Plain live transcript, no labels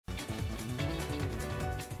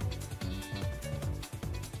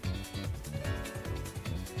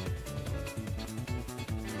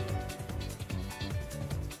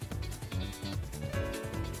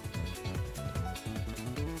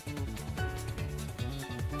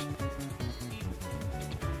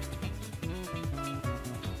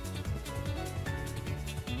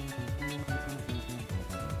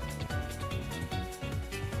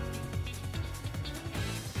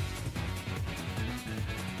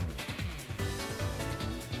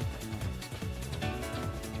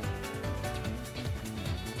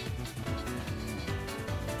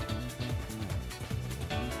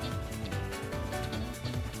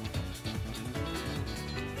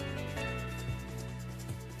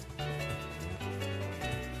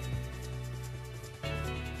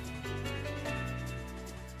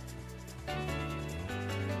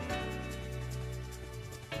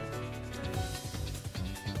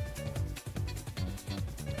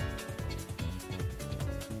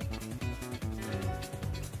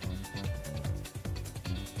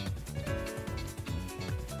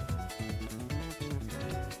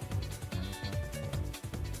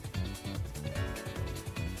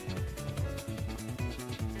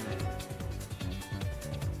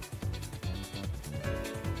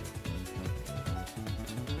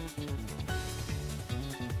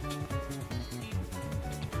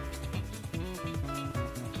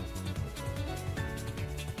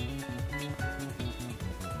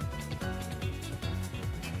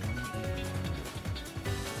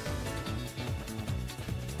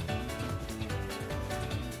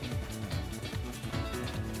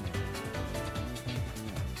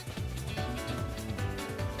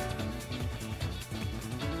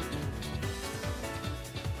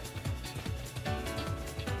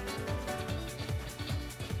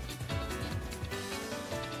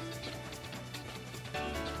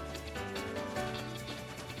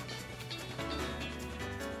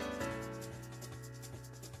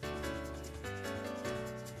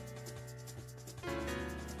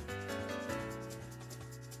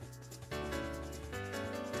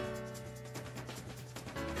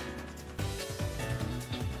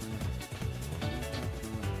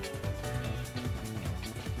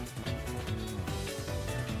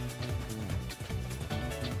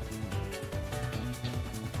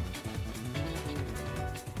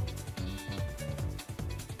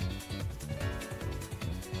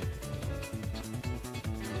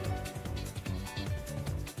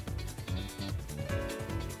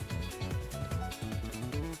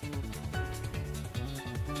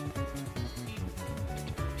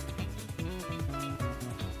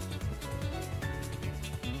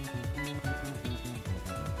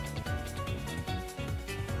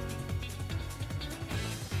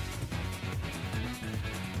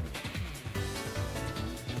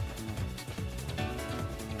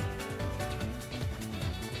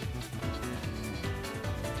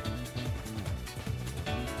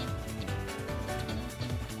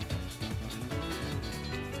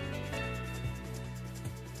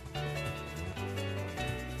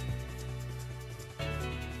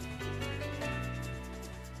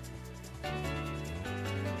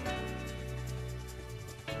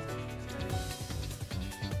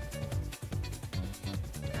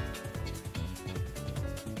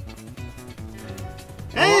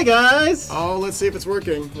Hey guys! Oh, let's see if it's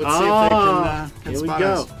working. Let's see if they can here we spot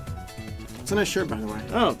go. us. It's a nice shirt, by the way.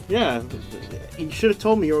 Oh, yeah. You should have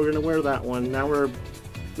told me you were going to wear that one. Now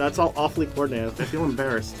that's all awfully coordinated. I feel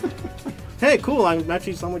embarrassed. Hey, cool. I'm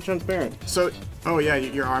actually somewhat transparent. So, oh yeah,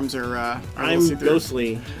 your arms are I'm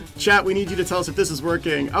ghostly. Chat, we need you to tell us if this is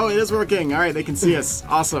working. Oh, it is working. All right, they can see us.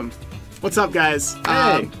 Awesome. What's up, guys?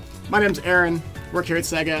 Hey. My name's Aaron. Work here at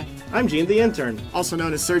Sega. I'm Gene, the intern. Also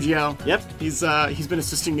known as Sergio. Yep. He's been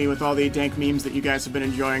assisting me with all the dank memes that you guys have been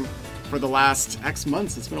enjoying for the last X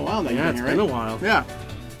months. It's been a while now. Yeah, it's been a while. Yeah.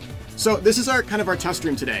 So this is our kind of our test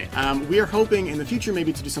stream today. We are hoping in the future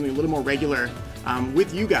maybe to do something a little more regular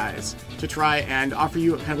with you guys to try and offer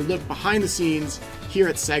you kind of a look behind the scenes here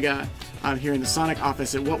at Sega, here in the Sonic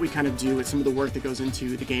office, at what we kind of do with some of the work that goes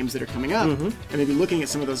into the games that are coming up, and maybe looking at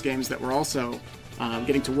some of those games that we're also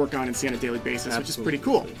getting to work on and see on a daily basis, which is pretty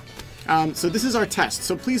cool. So this is our test,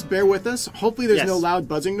 so please bear with us. Hopefully there's no loud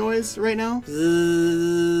buzzing noise right now.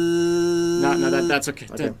 No, that's okay.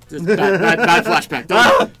 Bad flashback.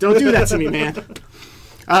 Don't do that to me, man.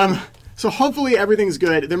 So hopefully everything's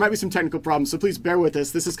good. There might be some technical problems, so please bear with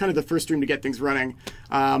us. This is kind of the first stream to get things running.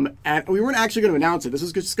 And we weren't actually going to announce it. This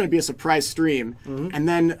was just going to be a surprise stream. And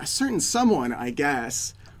then a certain someone, I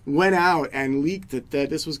guess, went out and leaked that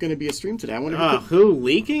this was going to be a stream today. I wonder who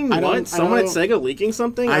leaking? What? Someone at Sega leaking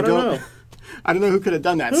something? I don't know. I don't know who could have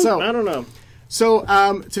done that. I don't know. So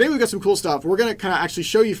today we've got some cool stuff. We're going to kind of actually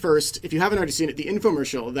show you first, if you haven't already seen it, the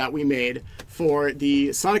infomercial that we made for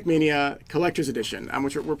the Sonic Mania Collector's Edition,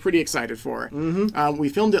 which we're pretty excited for. We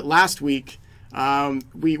filmed it last week.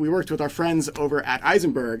 We worked with our friends over at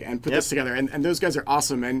Eisenberg and put this together, and those guys are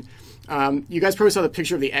awesome. And you guys probably saw the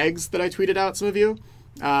picture of the eggs that I tweeted out, some of you.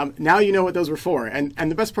 Now you know what those were for, and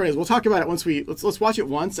the best part is we'll talk about it once let's watch it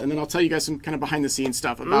once, and then I'll tell you guys some kind of behind the scenes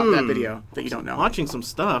stuff about that video that you don't know. Watching some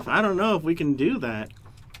stuff. I don't know if we can do that.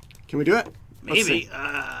 Can we do it? Maybe.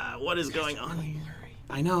 What is going on here?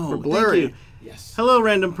 I know. We're blurry. Thank you. Yes. Hello,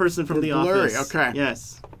 random person from the blurry. office. Okay.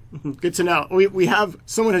 Yes. Good to know. We have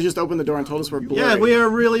someone has just opened the door and told us we're blurry. Yeah, we are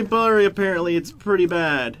really blurry. Apparently, it's pretty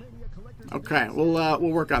bad. Okay, we'll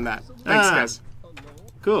work on that. Thanks, guys.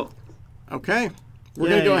 Cool. Okay. We're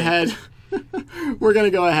gonna go ahead. We're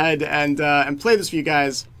gonna go ahead and play this for you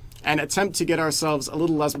guys, and attempt to get ourselves a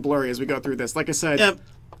little less blurry as we go through this. Like I said,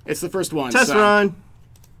 it's the first one. Test run.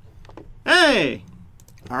 Hey.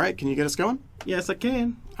 All right, can you get us going? Yes, I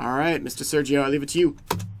can. All right, Mr. Sergio, I leave it to you.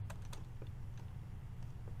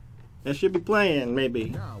 That should be playing, maybe.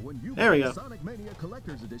 Now, when you there we go. Sonic Mania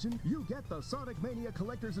Collector's Edition, you get the Sonic Mania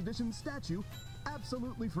Collector's Edition statue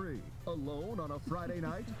absolutely free. Alone on a Friday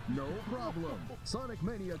night? No problem. Sonic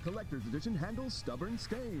Mania Collector's Edition handles stubborn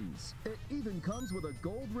stains. It even comes with a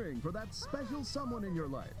gold ring for that special someone in your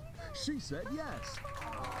life. She said yes.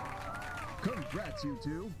 Congrats, you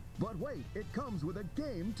two. But wait, it comes with a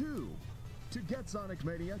game, too. To get Sonic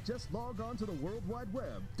Mania, just log on to the World Wide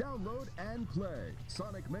Web, download and play.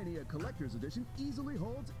 Sonic Mania Collector's Edition easily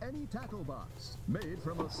holds any tackle box. Made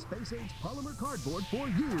from a space-age polymer cardboard for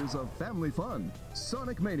years of family fun.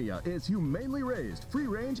 Sonic Mania is humanely raised,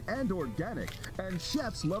 free-range, and organic. And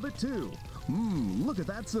chefs love it too. Look at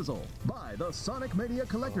that sizzle. Buy the Sonic Mania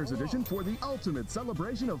Collector's Edition for the ultimate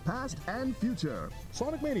celebration of past and future.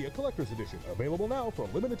 Sonic Mania Collector's Edition, available now for a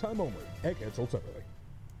limited time only. Eggheads sold separately.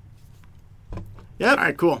 Yep. All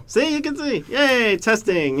right, cool. See, you can see. Yay,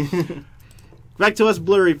 testing. Back to us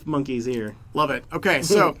blurry monkeys here. Love it. Okay,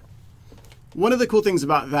 so one of the cool things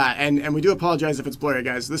about that, and we do apologize if it's blurry,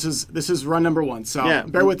 guys. This is run number one, so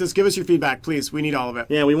bear with us. Give us your feedback, please. We need all of it.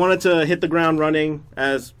 Yeah, we wanted to hit the ground running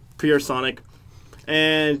as pure Sonic,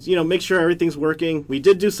 and make sure everything's working. We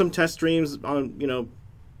did do some test streams on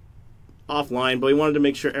offline, but we wanted to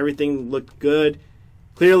make sure everything looked good.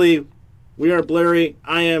 Clearly, we are blurry.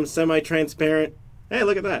 I am semi-transparent. Hey,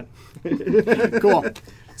 look at that. Cool.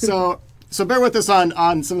 So bear with us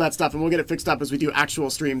on some of that stuff, and we'll get it fixed up as we do actual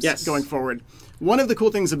streams going forward. One of the cool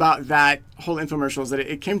things about that whole infomercial is that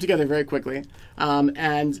it came together very quickly.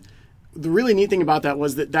 And the really neat thing about that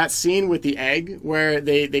was that scene with the egg, where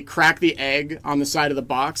they crack the egg on the side of the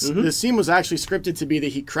box, the scene was actually scripted to be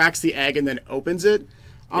that he cracks the egg and then opens it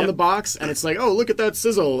on the box, and it's like, oh, look at that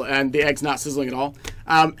sizzle, and the egg's not sizzling at all.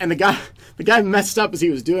 And the guy messed up as he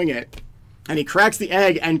was doing it. And he cracks the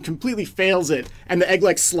egg and completely fails it. And the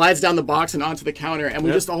egg slides down the box and onto the counter. And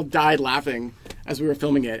we just all died laughing as we were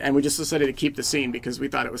filming it. And we just decided to keep the scene because we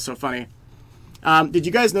thought it was so funny. Did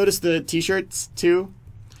you guys notice the t-shirts too?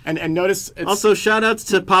 And notice it's... Also, shout outs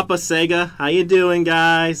to Papa Sega. How you doing,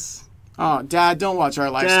 guys? Oh, Dad, don't watch our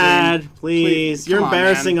live stream. Dad, please. You're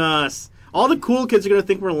embarrassing us. All the cool kids are going to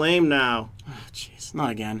think we're lame now. Oh, jeez. Not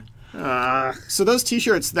again. So those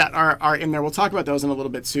T-shirts that are in there, we'll talk about those in a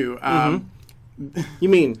little bit too. You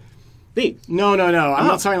mean these? No. I'm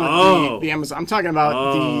not talking about the Amazon. I'm talking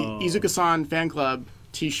about the Iizuka-san fan club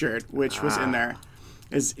T-shirt, which was in there.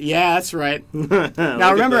 Yeah, that's right.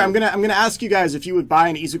 Now remember, I'm gonna ask you guys if you would buy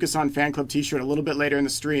an Iizuka-san fan club T-shirt a little bit later in the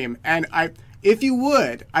stream, and if you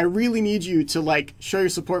would, I really need you to like show your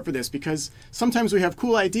support for this, because sometimes we have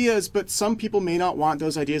cool ideas, but some people may not want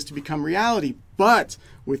those ideas to become reality. But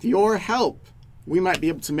with your help, we might be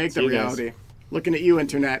able to make them reality. Guys. Looking at you,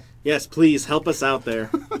 internet. Yes, please help us out there.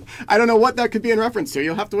 I don't know what that could be in reference to.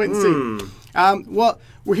 You'll have to wait and see. Well,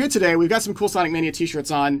 we're here today. We've got some cool Sonic Mania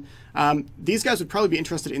T-shirts on. These guys would probably be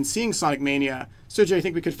interested in seeing Sonic Mania. Sergio, you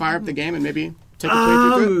think we could fire up the game and maybe take a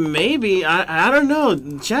playthrough through it? Maybe. I don't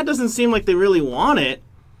know. Chat doesn't seem like they really want it.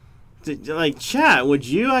 Like, chat, would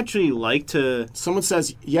you actually like to... Someone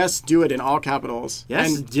says, yes, do it in all capitals.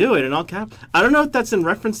 Yes, and do it in all capitals. I don't know if that's in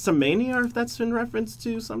reference to Mania or if that's in reference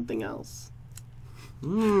to something else.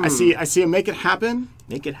 I see a make it happen.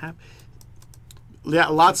 Make it happen. Yeah,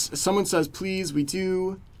 lots. Someone says, please, we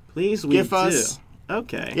do. Please, we do. Us.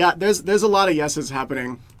 Okay. Yeah, there's a lot of yeses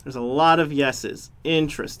happening. There's a lot of yeses.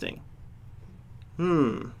 Interesting.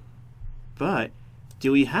 But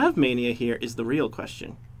do we have Mania here is the real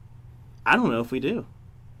question. I don't know if we do.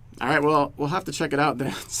 All right, well, we'll have to check it out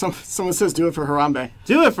then. Someone says do it for Harambe.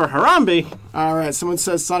 Do it for Harambe. All right, someone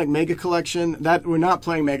says Sonic Mega Collection. That we're not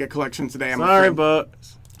playing Mega Collection today. I'm sorry, afraid. but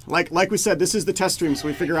like we said, this is the test stream, so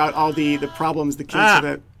we figure out all the problems, the kinks of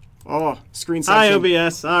it. Oh, screen section. Hi,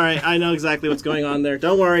 OBS. All right, I know exactly what's going on there.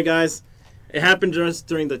 Don't worry, guys. It happened just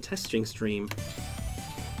during the testing stream.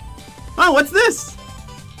 Oh, what's this?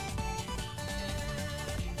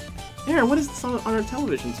 Aaron, what is this on our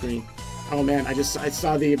television screen? Oh man, I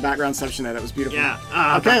saw the background section there. That was beautiful.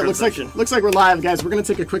 Yeah. Okay, it looks like we're live, guys. We're gonna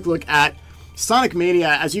take a quick look at Sonic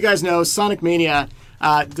Mania. As you guys know, Sonic Mania,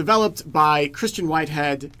 developed by Christian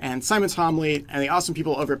Whitehead and Simon Tomley and the awesome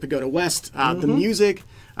people over at Pagoda West. The music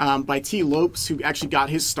by T. Lopes, who actually got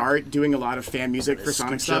his start doing a lot of fan music for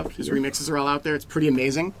Sonic stuff. His remixes are all out there. It's pretty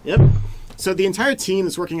amazing. Yep. So the entire team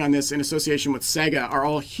that's working on this in association with Sega are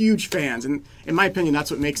all huge fans, and in my opinion,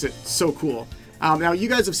 that's what makes it so cool. Now, you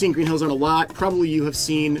guys have seen Green Hill Zone a lot. Probably you have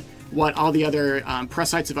seen what all the other press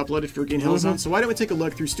sites have uploaded for Green Hill Zone. So why don't we take a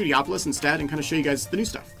look through Studiopolis instead and kind of show you guys the new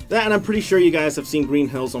stuff? That, and I'm pretty sure you guys have seen Green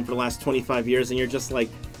Hill Zone for the last 25 years, and you're just like,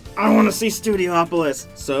 I want to see Studiopolis.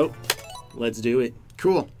 So, let's do it.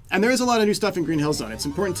 Cool. And there is a lot of new stuff in Green Hill Zone. It's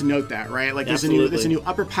important to note that, right? Like there's a new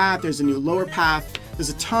upper path, there's a new lower path. There's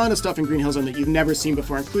a ton of stuff in Green Hill Zone that you've never seen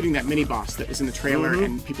before, including that mini boss that is in the trailer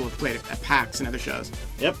and people have played at PAX and other shows.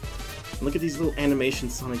 Yep. Look at these little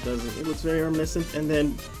animations Sonic does. It looks very reminiscent, and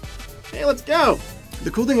then, hey, let's go!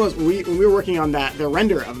 The cool thing was, when we were working on that, the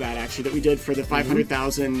render of that, actually, that we did for the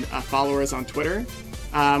 500,000 followers on Twitter,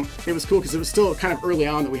 it was cool because it was still kind of early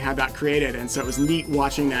on that we had that created, and so it was neat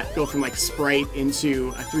watching that go from, like, sprite into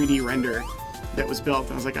a 3D render that was built.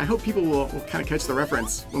 And I was like, I hope people will kind of catch the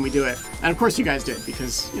reference when we do it. And, of course, you guys did,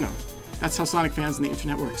 because, you know, that's how Sonic fans and the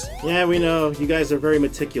internet works. Yeah, we know. You guys are very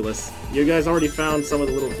meticulous. You guys already found some of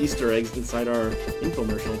the little Easter eggs inside our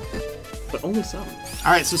infomercial, but only some.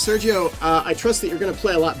 All right, so Sergio, I trust that you're going to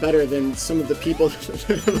play a lot better than some of the people that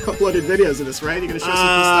have uploaded videos of this, right? You're going to show some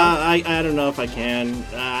cool stuff? I don't know if I can.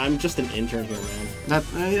 I'm just an intern here, man.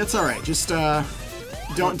 That's all right. Just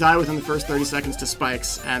don't die within the first 30 seconds to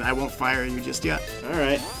spikes, and I won't fire you just yet. All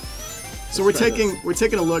right. So we're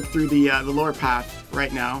taking a look through the lower path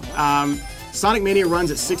right now. Sonic Mania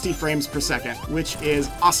runs at 60 frames per second, which is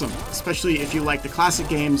awesome, especially if you like the classic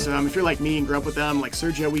games. If you're like me and grew up with them, like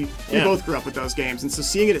Sergio, we both grew up with those games, and so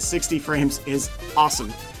seeing it at 60 frames is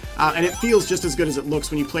awesome. And it feels just as good as it looks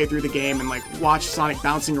when you play through the game and like watch Sonic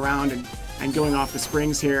bouncing around and going off the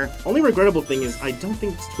springs here. Only regrettable thing is I don't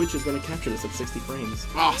think Twitch is going to capture this at 60 frames.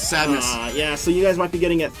 Oh, sadness. Yeah, so you guys might be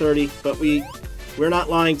getting at 30, but we're not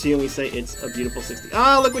lying to you when we say it's a beautiful 60.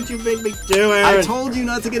 Oh, look what you made me do, Aaron. I told you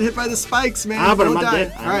not to get hit by the spikes, man. But I'm not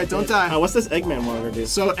dead. All right, don't die. What's this Eggman monitor do?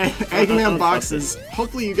 So, Eggman boxes.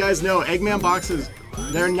 Hopefully you guys know, Eggman boxes,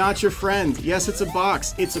 they're not your friend. Yes, it's a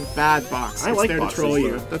box. It's a bad box. I like there boxes, to troll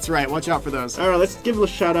you. though. That's right. Watch out for those. All right, let's give a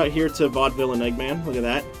shout out here to Vaudeville and Eggman. Look at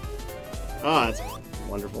that. Oh, that's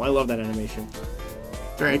wonderful. I love that animation.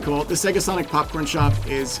 Very cool. The Sega Sonic Popcorn Shop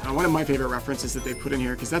is one of my favorite references that they put in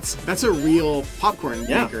here, because that's a real popcorn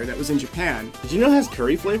maker that was in Japan. Did you know it has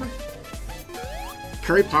curry flavor?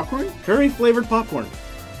 Curry popcorn? Curry flavored popcorn.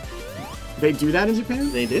 They do that in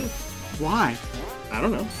Japan? They do. Why? I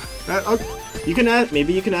don't know. Okay. You can ask.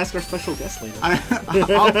 Maybe you can ask our special guest later.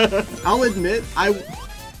 I'll admit,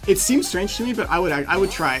 it seems strange to me, but I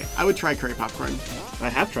would try curry popcorn. I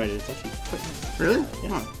have tried it. It's actually quite nice. Really?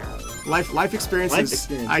 Yeah. Huh. Life experiences. Life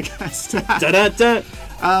experience. I guess. Da-da-da.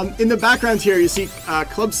 In the background here, you see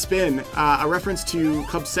Club Spin, a reference to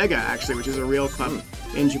Club Sega, actually, which is a real club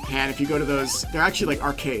in Japan. If you go to those, they're actually like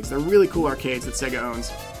arcades. They're really cool arcades that Sega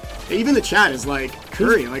owns. Even the chat is like,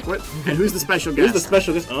 Curry, like what? And who's the special guest? Who's the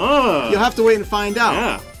special guest? Oh. You'll have to wait and find out.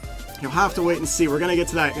 Yeah. You'll have to wait and see. We're going to get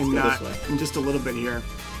to that in just a little bit here.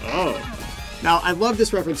 Oh. Now, I love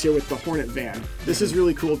this reference here with the Hornet van. This is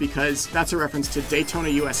really cool because that's a reference to Daytona,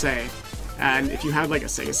 USA. And if you had like a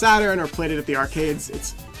Sega Saturn or played it at the arcades,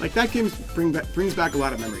 it's like that game brings back a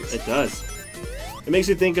lot of memories. It does. It makes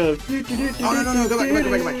you think of... Oh, no, go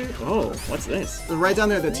back. Oh, what's this? Right down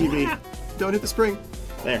there, the TV. Don't hit the spring.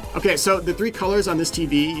 There. Okay, so the 3 colors on this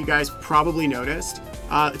TV, you guys probably noticed.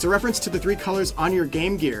 It's a reference to the 3 colors on your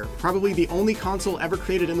Game Gear. Probably the only console ever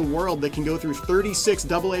created in the world that can go through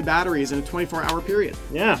 36 AA batteries in a 24-hour period.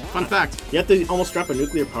 Yeah. Fun fact. You have to almost strap a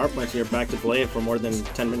nuclear power plant to your back to play it for more than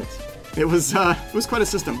 10 minutes. It was quite a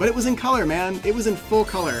system, but it was in color, man. It was in full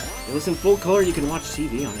color. It was in full color. You can watch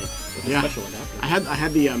TV on it with a special adapter. I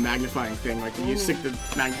had the magnifying thing, like when you stick the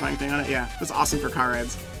magnifying thing on it. Yeah, it was awesome for car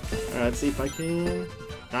rides. All right, let's see if I can.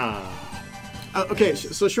 Okay,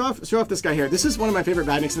 so show off this guy here. This is one of my favorite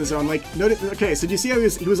badniks in the zone. Like, notice. Okay, so do you see how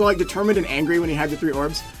he was all like determined and angry when he had the 3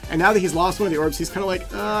 orbs, and now that he's lost one of the orbs, he's kind of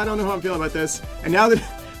like, I don't know how I'm feeling about this. And now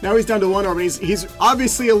he's down to 1 orb, and he's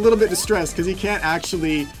obviously a little bit distressed because he can't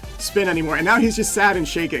actually spin anymore, and now he's just sad and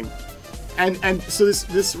shaking. And so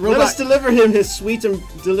this robot. Let us deliver him his sweet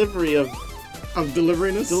delivery of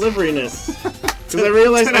deliveriness. Because I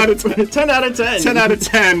realized 10 out of 10. 10 out of 10. 10 out of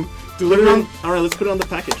 10. Delivering. All right, let's put it on the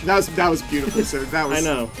package. That was beautiful, sir. I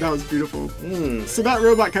know. That was beautiful. So that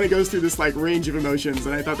robot kind of goes through this like range of emotions,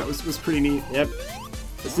 and I thought that was pretty neat. Yep.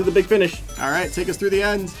 Let's do the big finish. All right, take us through the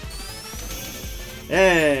end.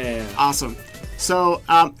 Yeah. Awesome. So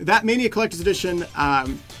that Mania Collector's Edition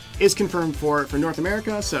is confirmed for North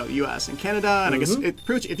America, so U.S. and Canada, and I guess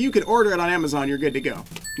if you can order it on Amazon, you're good to go,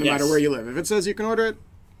 no matter where you live. If it says you can order it,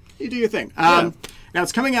 you do your thing. Now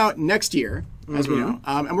it's coming out next year, as we know,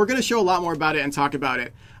 and we're going to show a lot more about it and talk about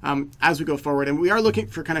it as we go forward. And we are looking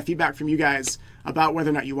for kind of feedback from you guys about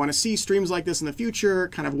whether or not you want to see streams like this in the future,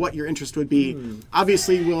 kind of what your interest would be.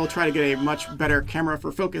 Obviously, we'll try to get a much better camera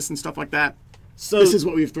for focus and stuff like that. So this is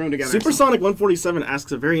what we've thrown together. Supersonic 147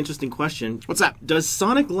 asks a very interesting question. What's that? Does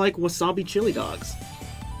Sonic like wasabi chili dogs?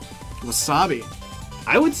 Wasabi?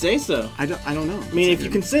 I would say so. I don't know. I mean, if you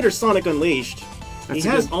consider Sonic Unleashed, he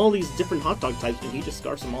has all these different hot dog types, and he just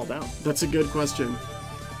scarfs them all down. That's a good question.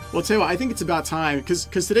 Well, I'll tell you what, I think it's about time, because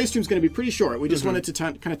today's stream's going to be pretty short. We just wanted to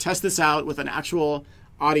kind of test this out with an actual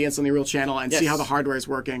audience on the real channel and see how the hardware is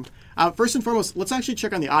working. First and foremost, let's actually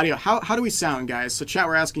check on the audio. How do we sound, guys? So chat,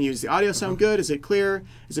 we're asking you, does the audio sound good? Is it clear?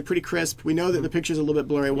 Is it pretty crisp? We know that the picture's a little bit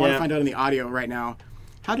blurry. We want to find out on the audio right now.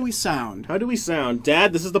 How do we sound? How do we sound?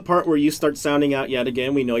 Dad, this is the part where you start sounding out yet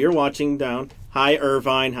again. We know you're watching down. Hi,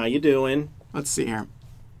 Irvine. How you doing? Let's see here.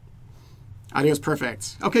 Audio's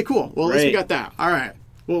perfect. Okay, cool. Well, at least we got that. All right.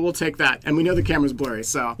 Well, we'll take that. And we know the camera's blurry,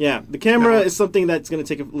 so... Yeah, the camera is something that's going to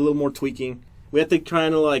take a little more tweaking. We have to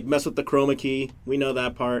kind of like mess with the chroma key. We know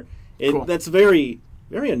that part. That's very,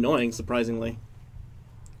 very annoying, surprisingly.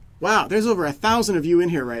 Wow, there's over 1,000 of you in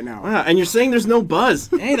here right now. Wow, and you're saying there's no buzz.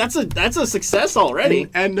 Hey, that's a success already.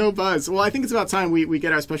 And no buzz. Well, I think it's about time we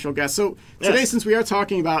get our special guest. So today, since we are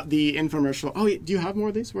talking about the infomercial... Oh, do you have more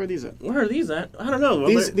of these? Where are these at? Where are these at? I don't know.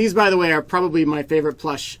 These, by the way, are probably my favorite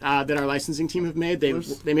plush that our licensing team have made.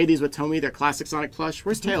 They made these with Tomy. They're classic Sonic plush.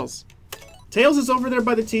 Where's Tails? Tails is over there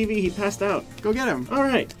by the TV. He passed out. Go get him. All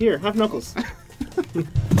right. Here, have Knuckles.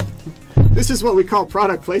 This is what we call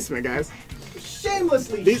product placement, guys.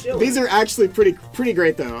 Shamelessly these are actually pretty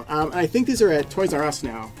great, though. I think these are at Toys R Us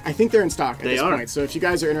now. I think they're in stock at this point. So if you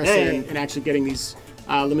guys are interested in actually getting these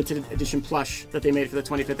limited edition plush that they made for the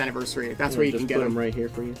 25th anniversry, that's where you can get them. Right here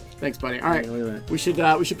for you. Thanks, buddy. All right, we should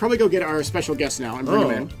probably go get our special guest now and bring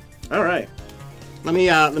him in. All right. Let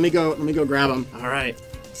me go grab him. All right.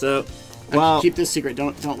 So, keep this secret.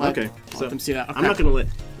 Don't let them see that. Okay. I'm not gonna let.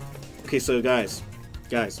 Okay, so guys,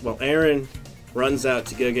 while Aaron runs out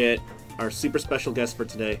to go get our super special guest for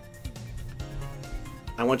today,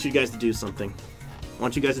 I want you guys to do something.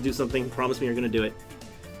 Promise me you're gonna do it.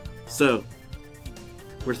 So,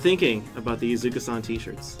 we're thinking about the Izuka-san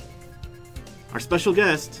t-shirts. Our special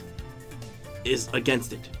guest is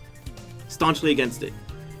against it. Staunchly against it.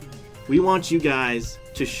 We want you guys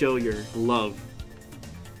to show your love.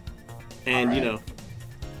 And,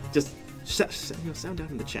 just sound out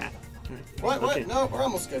in the chat. What? Okay. No, we're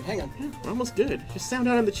almost good. Hang on. Yeah, we're almost good. Just sound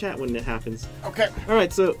out in the chat when it happens. Okay. All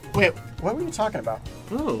right, so... Wait, what were you talking about?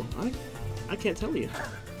 Oh, I can't tell you.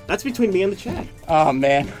 That's between me and the chat. Oh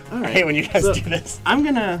man, All right. I hate when you guys So, do this. I'm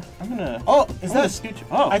gonna. Oh, is that? Scooch?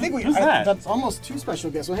 Oh, I think who's that? That's almost 2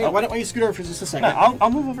 special guests. Well, hey, why don't you scoot over for just a second? No, I'll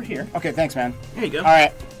move over here. Okay, thanks, man. Here you go. All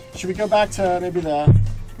right, should we go back to maybe the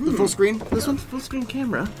full screen? This one? Full screen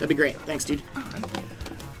camera. That'd be great. Thanks, dude.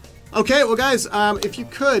 Okay, well, guys, if you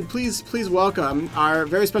could, please welcome our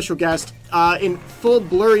very special guest in full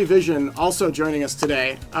blurry vision, also joining us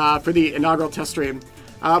today for the inaugural test stream.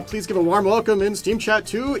 Please give a warm welcome in Steam Chat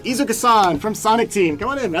to Izuka-san from Sonic Team. Come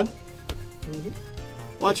on in, man.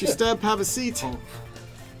 Watch your step. Have a seat.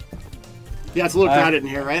 Yeah, it's a little crowded in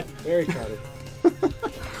here, right? Very crowded.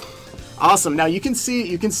 Awesome. Now you can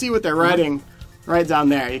see what they're writing right down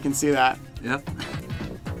there. You can see that. Yep.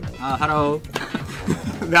 Hello.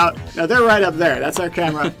 Now they're right up there. That's our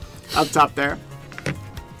camera up top there.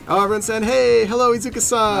 Oh, everyone's saying, "Hey, hello,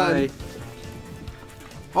 Izuka-san." Hi.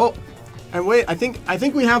 Oh, and wait, I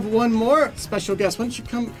think we have one more special guest. Why don't you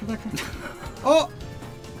come back?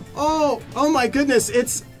 Oh my goodness!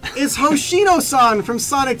 It's Hoshino-san from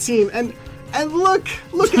Sonic Team, and look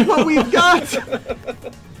at what we've got.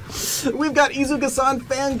 We've got Izuka-san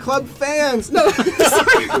fan club fans. No,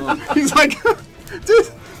 he's like, dude.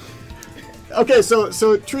 Okay,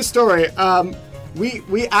 so true story.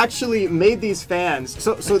 We actually made these fans.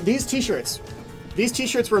 So these T-shirts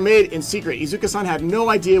were made in secret. Izuka-san had no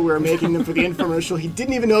idea we were making them for the infomercial. He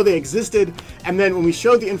didn't even know they existed. And then when we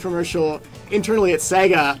showed the infomercial internally at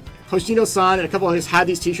Sega, Hoshino-san and a couple others had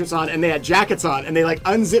these T-shirts on, and they had jackets on, and they like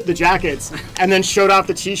unzipped the jackets and then showed off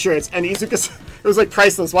the T-shirts. And Izuka-san, it was like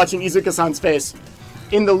priceless watching Izuka-san's face.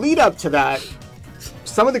 In the lead up to that,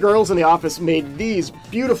 some of the girls in the office made these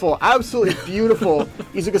beautiful, absolutely beautiful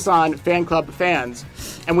Izuka-san fan club fans,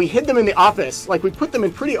 and we hid them in the office. Like, we put them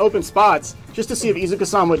in pretty open spots just to see if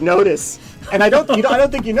Izuka-san would notice. And I don't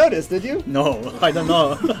think you noticed, did you? No, I don't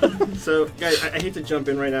know. So, guys, I hate to jump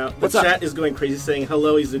in right now. The What's up? chat is going crazy saying,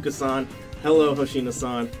 "Hello, Izuka-san. Hello,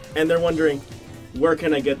 Hoshino-san." And they're wondering, where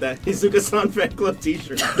can I get that Izuka-san fan club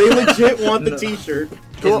T-shirt? They legit want the T-shirt.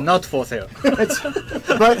 It's not for sale.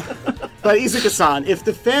 But Izuka-san, if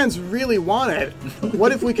the fans really want it,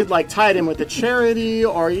 what if we could like tie it in with a charity,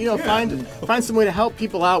 or find some way to help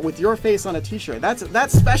people out with your face on a T-shirt?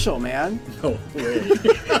 That's special, man. No way.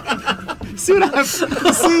 See, this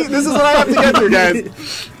is what I have to get through,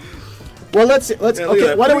 guys. Well, let's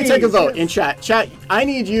okay. Why don't we take a vote in chat? Chat, I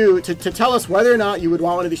need you to tell us whether or not you would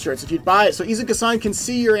want one of these shirts. If you'd buy it, so Izuka-san can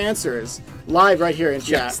see your answers live right here in chat.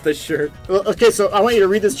 Yes, the shirt. Well, okay, so I want you to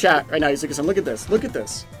read this chat right now, Izuka-san. Look at this. Look at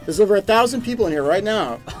this. There's over 1,000 people in here right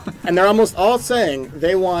now, and they're almost all saying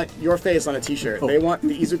they want your face on a T-shirt. They want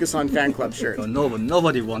the Izuka-san fan club shirt. No,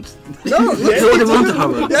 nobody wants. No, Nobody wants to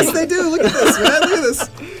have it. yes, they do. Look at this, man. Look at this.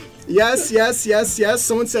 Yes.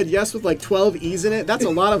 Someone said yes with like 12 E's in it. That's a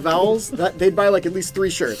lot of vowels. They'd buy like at least 3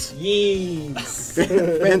 shirts. Yes.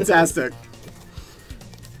 Fantastic.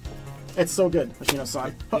 It's so good,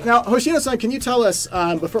 Hoshino-san. Now, Hoshino-san, can you tell us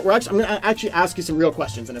before I'm going to actually ask you some real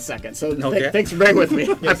questions in a second. So thanks for bearing with me.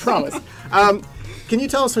 I promise. Can you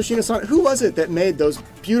tell us, Hoshino-san, who was it that made those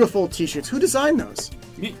beautiful T-shirts? Who designed those?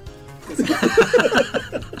 Me.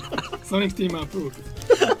 Sonic Team approved.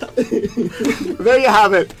 There you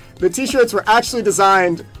have it. The T-shirts were actually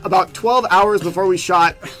designed about 12 hours before we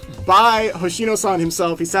shot by Hoshino-san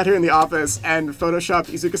himself. He sat here in the office and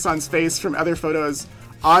photoshopped Izuka-san's face from other photos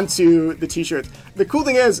onto the T-shirts. The cool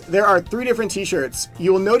thing is, there are 3 different T-shirts.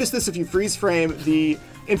 You will notice this if you freeze frame the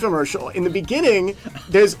infomercial. In the beginning,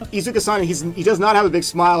 there's Izuka-san, and he does not have a big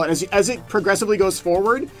smile, and as it progressively goes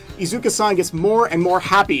forward, Izuka-san gets more and more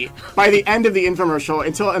happy by the end of the infomercial,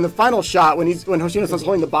 until in the final shot, when Hoshino-san's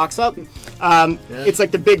holding the box up, it's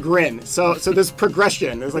like the big grin. So there's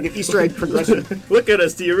progression. There's like an Easter egg progression. Look at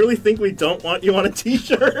us. Do you really think we don't want you on a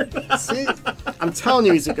T-shirt? See? I'm telling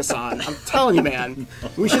you, Izuka-san. I'm telling you, man.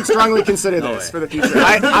 We should strongly consider this for the future.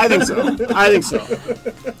 I think so.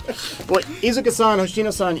 Well, Izuka-san,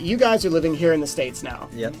 Hoshino-san, you guys are living here in the States now.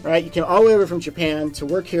 Yep. Right? You came all the way over from Japan to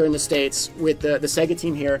work here in the States with the Sega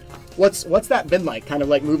team here. What's that been like, kind of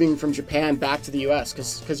like moving from Japan back to the US?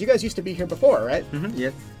 Because you guys used to be here before, right? Mm-hmm.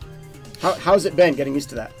 Yes. How's it been getting used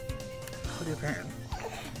to that? How do you can?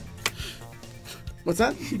 What's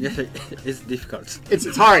that? Yes, it's difficult.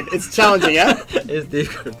 It's hard. It's challenging, yeah? It's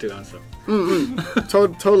difficult to answer.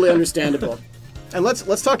 Totally understandable. And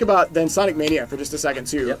let's talk about then Sonic Mania for just a second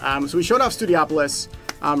too. Yep. So we showed off Studiopolis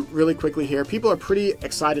really quickly here. People are pretty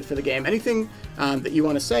excited for the game. Anything that you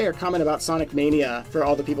want to say or comment about Sonic Mania for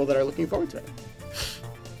all the people that are looking forward to it?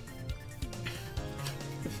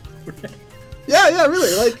 Yeah,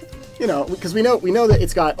 really. Like, you know, because we know that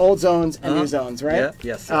it's got old zones and new zones, right? Yeah.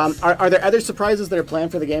 Yes. Are there other surprises that are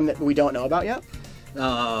planned for the game that we don't know about yet?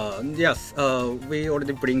 Yes. We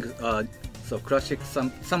already bring so classic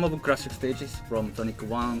some of classic stages from Sonic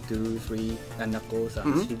 1, 2, 3, and Knuckles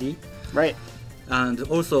and CD. Right. And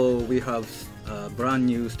also we have brand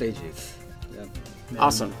new stages. Yeah.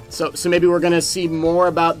 Awesome. So maybe we're going to see more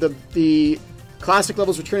about the classic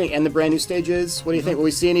levels returning and the brand new stages. What do you think? Will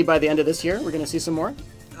we see any by the end of this year? We're going to see some more?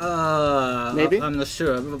 Maybe? I'm not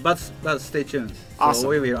sure, but stay tuned. Awesome. So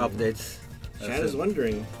we will update. Chad is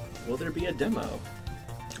wondering, will there be a demo?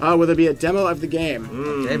 Will there be a demo of the game?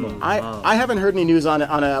 Demo. I haven't heard any news on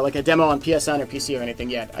a demo on PSN or PC or anything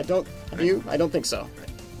yet. I don't. Have you? I don't think so.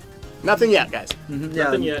 Nothing yet, guys.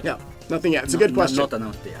 Nothing yet. No, nothing yet. It's a good question. Not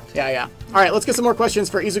announced yet. Yeah. All right, let's get some more questions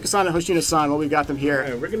for Izuka-san and Hoshino-san while we've got them here. All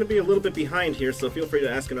right, we're going to be a little bit behind here, so feel free to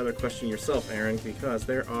ask another question yourself, Aaron, because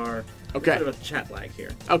there are a bit of a chat lag here.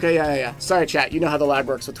 Okay, yeah. Sorry, chat. You know how the lag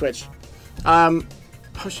works with Twitch.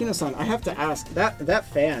 Hoshino-san, I have to ask, that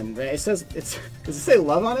fan, it says, does it say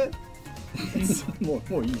love on it?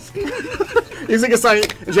 more easy. Izuka-san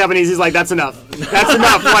in Japanese, he's like, that's enough. That's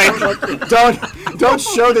enough. Like, don't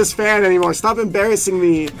show this fan anymore. Stop embarrassing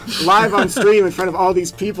me live on stream in front of all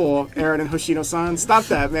these people, Aaron and Hoshino-san. Stop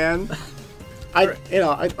that, man. You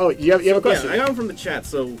have a question? Yeah, I got one from the chat.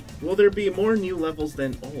 So, will there be more new levels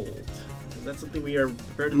than old? That's something we are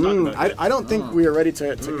prepared to talk about. I don't think we are ready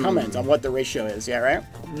to comment on what the ratio is. Yeah, right?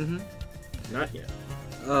 Not yet.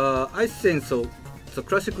 I think so. So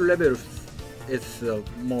classic levels is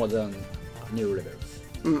more than new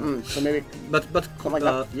levels. So maybe. But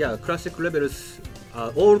yeah, classic levels,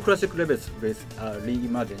 all classic levels with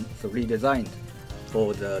reimagined, so redesigned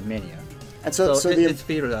for the Mania. And it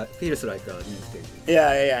feels like a new stage.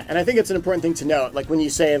 Yeah. And I think it's an important thing to note. Like when you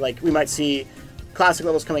say like we might see classic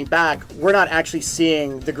levels coming back, we're not actually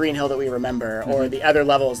seeing the Green Hill that we remember or the other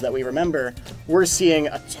levels that we remember. We're seeing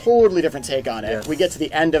a totally different take on it. Yes. We get to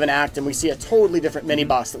the end of an act and we see a totally different mini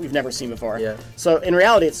boss that we've never seen before. Yeah. So in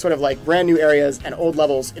reality, it's sort of like brand new areas and old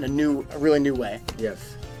levels in a really new way.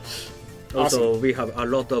 Yes. Awesome. Also, we have a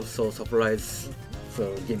lot of surprise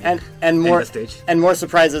gimmick and more in the stage. and more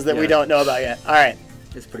surprises that we don't know about yet. All right.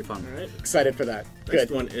 It's pretty fun. All right. Excited for that. Next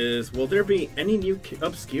Good. one is, will there be any new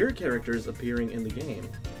obscure characters appearing in the game?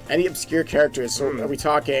 Any obscure characters? So are we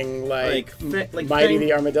talking like like Mighty Fang,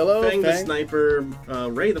 the Armadillo? Fang the Sniper,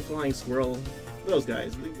 Ray the Flying Squirrel, those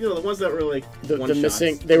guys. You know, the ones that were like the one-shots.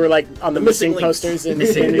 missing. They were like on the missing links. posters in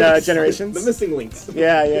Missing Generations. The missing links.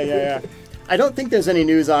 Yeah. I don't think there's any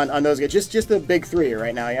news on those guys. Just the big three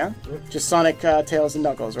right now, yeah? Just Sonic, Tails, and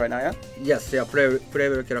Knuckles right now, yeah? Yes, yeah,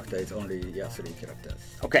 playable character is only 3 characters.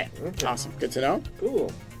 Okay. Awesome. Good to know.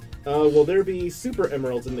 Cool. Will there be Super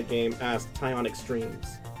Emeralds in the game? Asked Tyon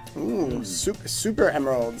Extremes. Ooh, super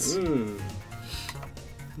Emeralds.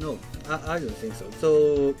 No, I don't think so.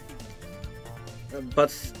 So,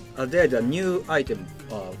 but there's a new item.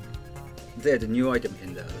 There's a new item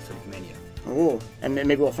in the Sonic Mania. Ooh, and then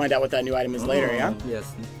maybe we'll find out what that new item is later, yeah?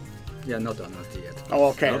 Yes. Yeah, not announced yet. Oh,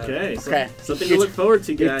 okay. Okay. Okay. Something to look forward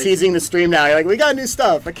to, guys. You're teasing the stream now. You're like, we got new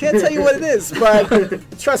stuff. I can't tell you what it is, but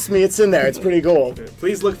trust me, it's in there. It's pretty cool.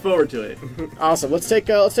 Please look forward to it. Awesome. Let's take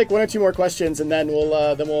 1 or 2 more questions, and then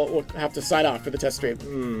we'll have to sign off for the test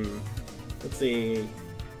stream. Let's see.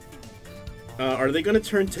 Are they going to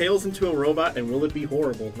turn Tails into a robot, and will it be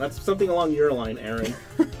horrible? That's something along your line, Aaron.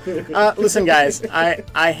 Listen, guys,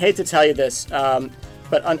 I hate to tell you this,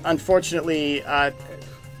 but unfortunately,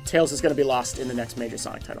 Tails is going to be lost in the next major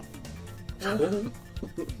Sonic title. No,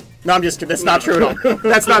 I'm just kidding. That's not true at all.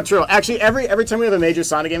 That's not true. Actually, every time we have a major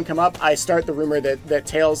Sonic game come up, I start the rumor that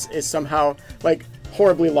Tails is somehow like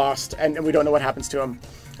horribly lost, and we don't know what happens to him.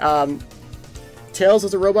 Tails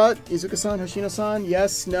is a robot? Izuka-san, Hoshino-san?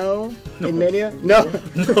 Yes? No? In Mania? No.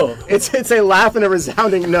 No. It's a laugh and a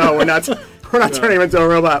resounding no. We're not turning him into a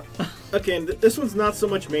robot. Okay, and this one's not so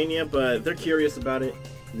much Mania, but they're curious about it.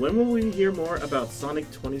 When will we hear more about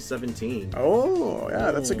Sonic 2017? Oh,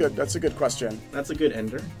 yeah, that's a good question. That's a good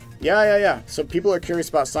ender. Yeah. So people are curious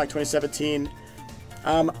about Sonic 2017.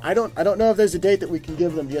 I don't know if there's a date that we can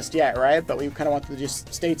give them just yet, right? But we kind of want them to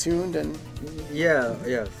just stay tuned and. Yeah.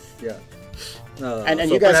 And so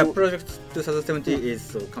you guys. Project 2017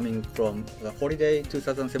 is coming from the holiday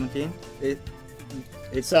 2017. It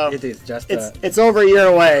is just it's over a year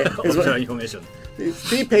away. Is what, information.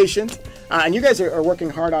 Be patient, and you guys are working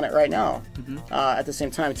hard on it right now. At the same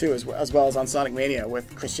time too, as well as on Sonic Mania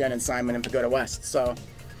with Christian and Simon and Pagoda West. So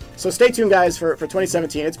stay tuned, guys, for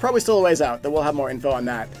 2017. It's probably still a ways out that we'll have more info on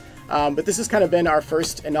that. But this has kind of been our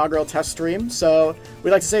first inaugural test stream. So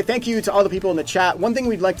we'd like to say thank you to all the people in the chat. One thing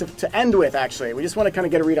we'd like to end with, actually, we just want to kind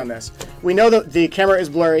of get a read on this. We know that the camera is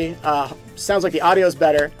blurry. Sounds like the audio is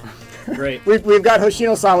better. Great. We've got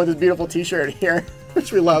Hoshino-san with his beautiful t-shirt here,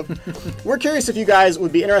 which we love. We're curious if you guys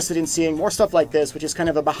would be interested in seeing more stuff like this, which is kind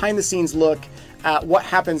of a behind-the-scenes look at what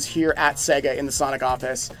happens here at Sega in the Sonic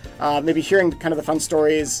office. Maybe hearing kind of the fun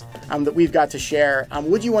stories that we've got to share.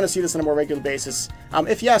 Would you want to see this on a more regular basis?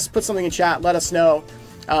 If yes, put something in chat. Let us know.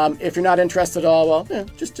 If you're not interested at all, well,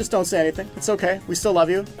 just don't say anything. It's okay. We still love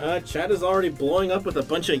you. Chat is already blowing up with a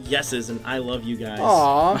bunch of yeses, and I love you guys.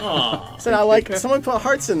 Aww. So I like someone put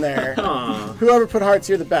hearts in there. Aww. Whoever put hearts,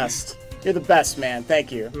 you're the best. You're the best, man.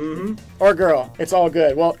 Thank you. Mm-hmm. Or girl. It's all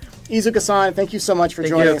good. Well, Izuka-san, thank you so much for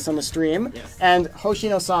joining us on the stream. Yes. And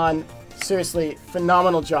Hoshino-san, seriously,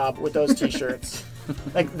 phenomenal job with those t-shirts.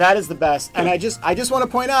 Like, that is the best. And I just want to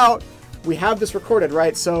point out, we have this recorded,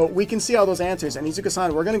 right? So we can see all those answers. And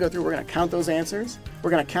Izuka-san, we're going to go through, we're going to count those answers.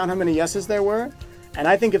 We're going to count how many yeses there were. And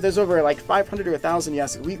I think if there's over like 500 or 1,000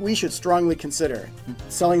 yeses, we should strongly consider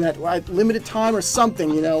selling that at limited time or something,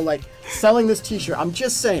 you know, like selling this t-shirt. I'm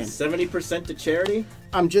just saying. 70% to charity?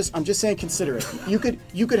 I'm just saying consider it. You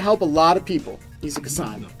could help a lot of people,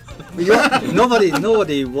 Izuka-san.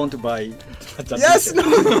 Nobody want to buy that Yes, t-shirt.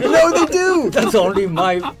 no, they do. That's only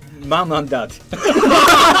my mom and dad.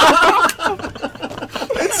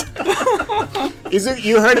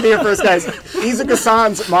 You heard it here first, guys.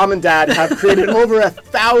 Izuka-san's mom and dad have created over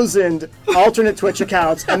 1,000 alternate Twitch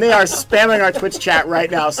accounts, and they are spamming our Twitch chat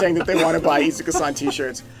right now saying that they want to buy Izuka-san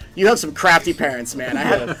t-shirts. You have some crafty parents, man.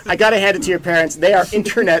 I gotta hand it to your parents. They are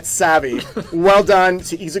internet savvy. Well done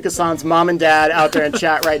to Izuka-san's mom and dad out there in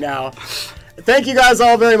chat right now. Thank you guys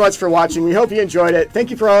all very much for watching. We hope you enjoyed it.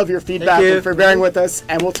 Thank you for all of your feedback and for bearing with us.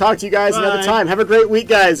 And we'll talk to you guys another time. Have a great week,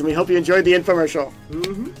 guys. And we hope you enjoyed the infomercial.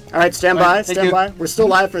 All right, stand by. Stand by. We're still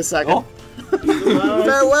live for a second.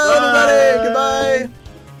 Farewell, everybody. Goodbye.